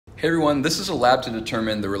Hey everyone, this is a lab to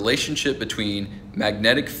determine the relationship between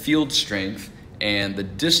magnetic field strength and the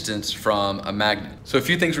distance from a magnet. So a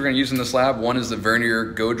few things we're going to use in this lab. One is the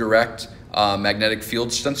Vernier Go Direct magnetic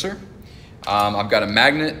field sensor. I've got a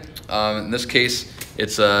magnet. In this case,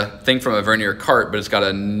 it's a thing from a Vernier cart, but it's got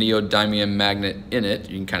a neodymium magnet in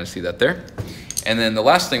it. You can kind of see that there. And then the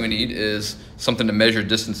last thing we need is something to measure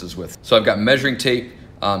distances with. So I've got measuring tape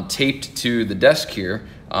taped to the desk here,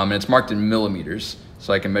 and it's marked in millimeters,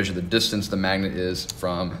 so I can measure the distance the magnet is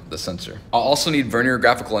from the sensor. I'll also need Vernier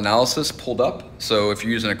graphical analysis pulled up. So if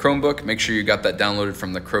you're using a Chromebook, make sure you got that downloaded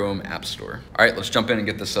from the Chrome App Store. All right, let's jump in and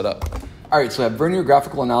get this set up. All right, so I have Vernier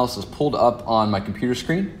graphical analysis pulled up on my computer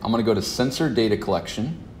screen. I'm gonna go to sensor data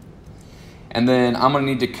collection, and then I'm gonna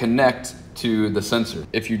need to connect to the sensor.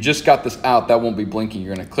 If you just got this out, that won't be blinking.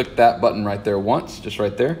 You're gonna click that button right there once, just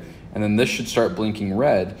right there, and then this should start blinking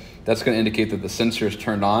red. That's gonna indicate that the sensor is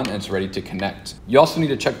turned on and it's ready to connect. You also need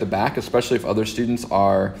to check the back, especially if other students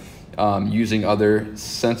are using other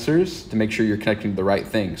sensors, to make sure you're connecting to the right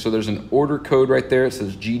thing. So there's an order code right there. It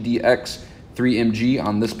says GDX3MG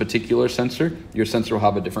on this particular sensor. Your sensor will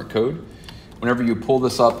have a different code. Whenever you pull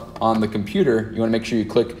this up on the computer, you wanna make sure you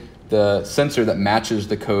click the sensor that matches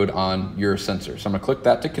the code on your sensor. So I'm gonna click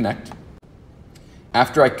that to connect.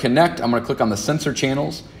 After I connect, I'm gonna click on the sensor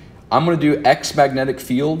channels. I'm gonna do X magnetic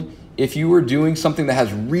field. If you were doing something that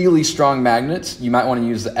has really strong magnets, you might wanna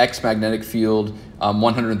use the X magnetic field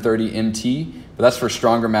 130 MT, but that's for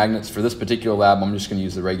stronger magnets. For this particular lab, I'm just gonna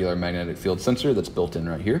use the regular magnetic field sensor that's built in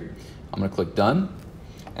right here. I'm gonna click done,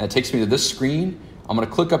 and it takes me to this screen. I'm gonna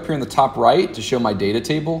click up here in the top right to show my data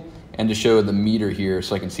table and to show the meter here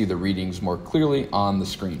so I can see the readings more clearly on the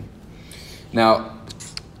screen. Now,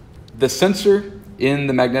 the sensor in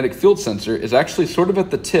the magnetic field sensor is actually sort of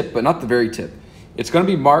at the tip, but not the very tip. It's gonna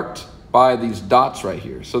be marked by these dots right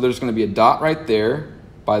here. So there's gonna be a dot right there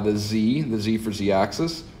by the Z for Z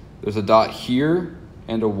axis. There's a dot here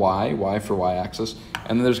and a Y for Y axis.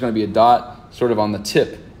 And then there's gonna be a dot sort of on the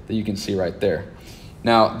tip that you can see right there.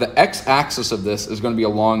 Now, the X axis of this is gonna be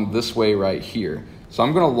along this way right here. So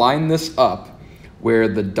I'm gonna line this up where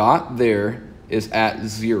the dot there is at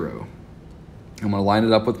 0. I'm gonna line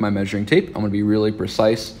it up with my measuring tape. I'm gonna be really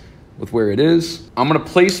precise with where it is. I'm gonna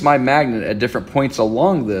place my magnet at different points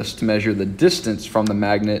along this to measure the distance from the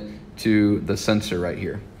magnet to the sensor right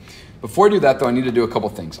here. Before I do that though, I need to do a couple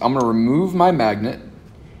things. I'm gonna remove my magnet,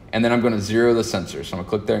 and then I'm gonna zero the sensor. So I'm gonna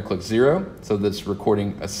click there and click 0, so that's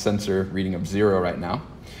recording a sensor reading of 0 right now.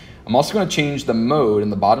 I'm also gonna change the mode in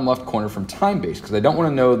the bottom left corner from time-based, because I don't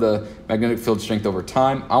wanna know the magnetic field strength over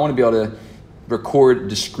time. I wanna be able to record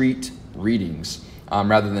discrete readings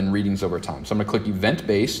rather than readings over time. So I'm gonna click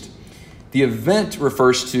event-based. The event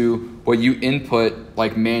refers to what you input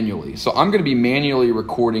like manually. So I'm gonna be manually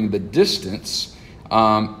recording the distance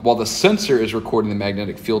while the sensor is recording the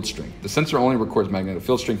magnetic field strength. The sensor only records magnetic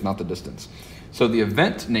field strength, not the distance. So the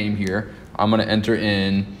event name here, I'm gonna enter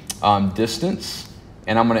in distance,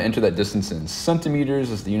 and I'm gonna enter that distance in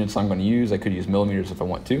centimeters as the units I'm gonna use. I could use millimeters if I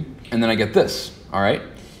want to. And then I get this, all right?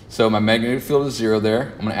 So my magnetic field is 0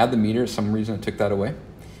 there. I'm gonna add the meter. For some reason I took that away.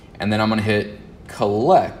 And then I'm gonna hit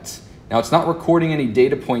collect. Now it's not recording any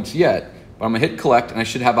data points yet, but I'm gonna hit collect, and I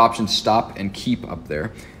should have options stop and keep up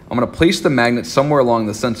there. I'm gonna place the magnet somewhere along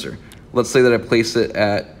the sensor. Let's say that I place it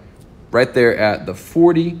at right there at the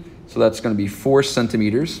 40, so that's gonna be 4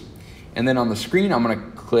 centimeters. And then on the screen, I'm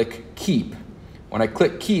gonna click keep. When I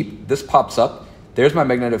click keep, this pops up. There's my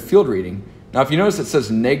magnetic field reading. Now, if you notice it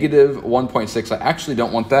says negative 1.6, I actually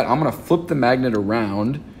don't want that. I'm gonna flip the magnet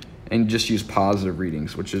around and just use positive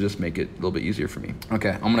readings, which will just make it a little bit easier for me. Okay,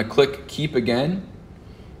 I'm gonna click keep again.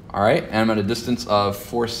 All right, and I'm at a distance of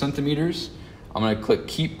 4 centimeters. I'm gonna click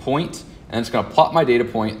keep point, and it's gonna plot my data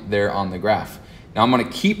point there on the graph. Now I'm gonna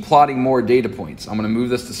keep plotting more data points. I'm gonna move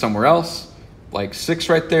this to somewhere else, like 6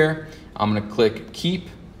 right there. I'm gonna click keep,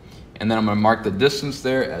 and then I'm gonna mark the distance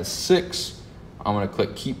there as 6. I'm gonna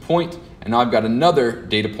click keep point, and now I've got another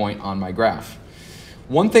data point on my graph.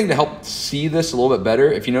 One thing to help see this a little bit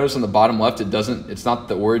better, if you notice on the bottom left, it's not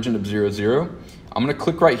the origin of 0, 0. I'm gonna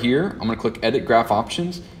click right here. I'm gonna click edit graph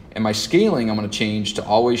options, and my scaling I'm gonna change to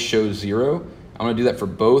always show 0. I'm gonna do that for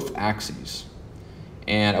both axes.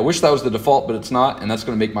 And I wish that was the default, but it's not, and that's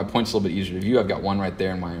gonna make my points a little bit easier to view. I've got one right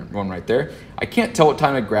there and one right there. I can't tell what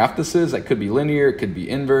time of graph this is. That could be linear, it could be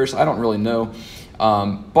inverse, I don't really know.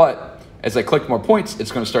 But as I click more points,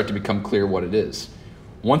 it's gonna start to become clear what it is.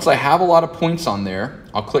 Once I have a lot of points on there,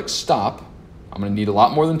 I'll click stop. I'm gonna need a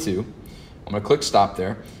lot more than 2. I'm gonna click stop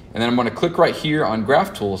there. And then I'm gonna click right here on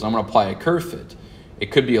graph tools, and I'm gonna apply a curve fit.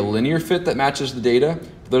 It could be a linear fit that matches the data,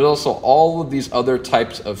 but there's also all of these other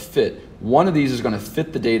types of fit one of these is going to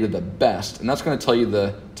fit the data the best, and that's going to tell you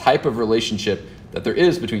the type of relationship that there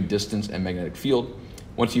is between distance and magnetic field.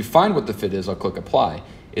 Once you find what the fit is, I'll click apply.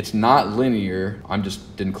 It's not linear. I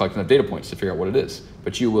just didn't collect enough data points to figure out what it is,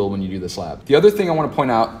 but you will when you do this lab. The other thing I want to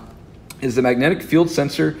point out is the magnetic field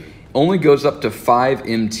sensor only goes up to 5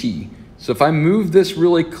 MT. So if I move this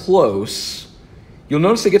really close, you'll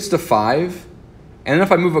notice it gets to 5, and then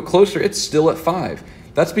if I move it closer, it's still at 5.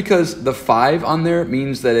 That's because the 5 on there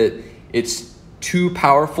means that it's too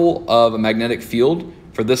powerful of a magnetic field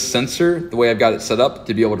for this sensor, the way I've got it set up,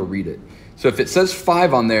 to be able to read it. So if it says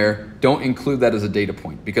 5 on there, don't include that as a data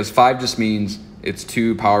point, because 5 just means it's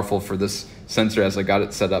too powerful for this sensor as I got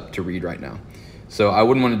it set up to read right now. So I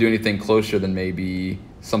wouldn't want to do anything closer than maybe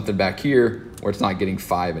something back here where it's not getting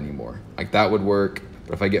 5 anymore. Like that would work,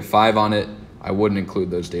 but if I get 5 on it, I wouldn't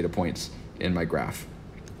include those data points in my graph.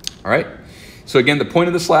 All right, so again, the point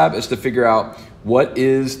of this lab is to figure out what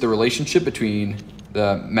is the relationship between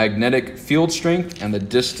the magnetic field strength and the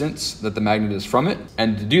distance that the magnet is from it.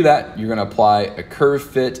 And to do that, you're gonna apply a curve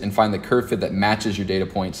fit and find the curve fit that matches your data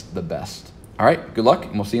points the best. All right, good luck,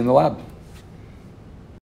 and we'll see you in the lab.